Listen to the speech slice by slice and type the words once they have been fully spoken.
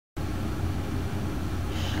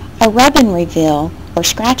A rub and reveal, or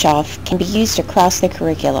scratch-off, can be used across the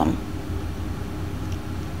curriculum.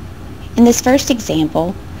 In this first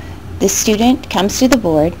example, the student comes to the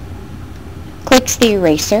board, clicks the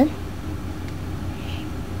eraser,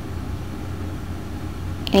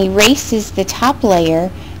 and erases the top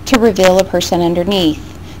layer to reveal a person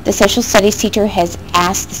underneath. The social studies teacher has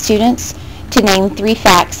asked the students to name 3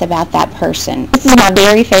 facts about that person. This is my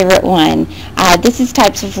very favorite one. This is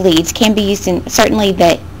types of leads, can be used in certainly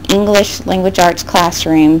the English language arts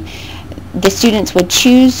classroom. The students would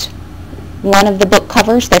choose one of the book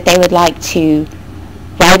covers that they would like to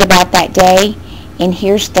write about that day, and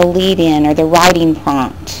here's the lead-in or the writing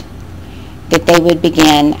prompt that they would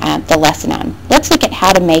begin the lesson on. Let's look at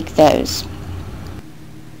how to make those.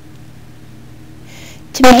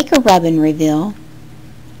 To make a rub and reveal,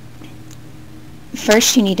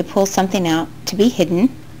 first you need to pull something out to be hidden. In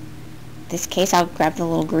this case, I'll grab the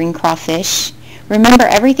little green crawfish. Remember,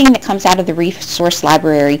 everything that comes out of the resource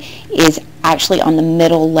library is actually on the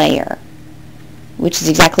middle layer, which is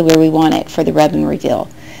exactly where we want it for the rub and reveal.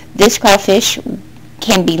 This crawfish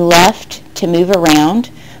can be left to move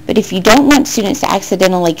around, but if you don't want students to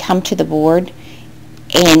accidentally come to the board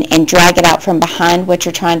and drag it out from behind what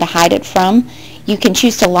you're trying to hide it from, you can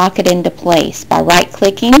choose to lock it into place by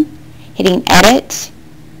right-clicking, hitting Edit,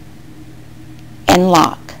 and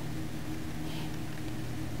Lock.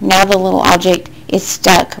 Now the little object is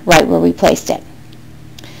stuck right where we placed it.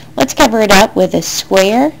 Let's cover it up with a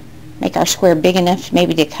square. Make our square big enough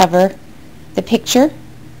maybe to cover the picture.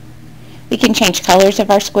 We can change colors of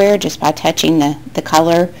our square just by touching the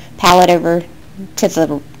color palette over to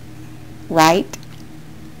the right.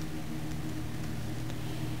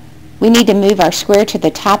 We need to move our square to the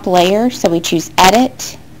top layer, so we choose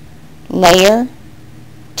Edit, Layer,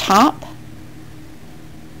 Top.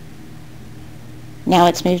 Now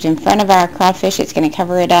it's moved in front of our crawfish. It's going to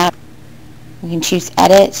cover it up. We can choose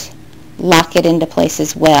Edit, lock it into place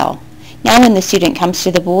as well. Now when the student comes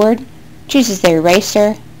to the board, chooses their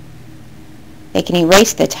eraser, they can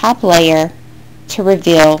erase the top layer to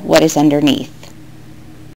reveal what is underneath.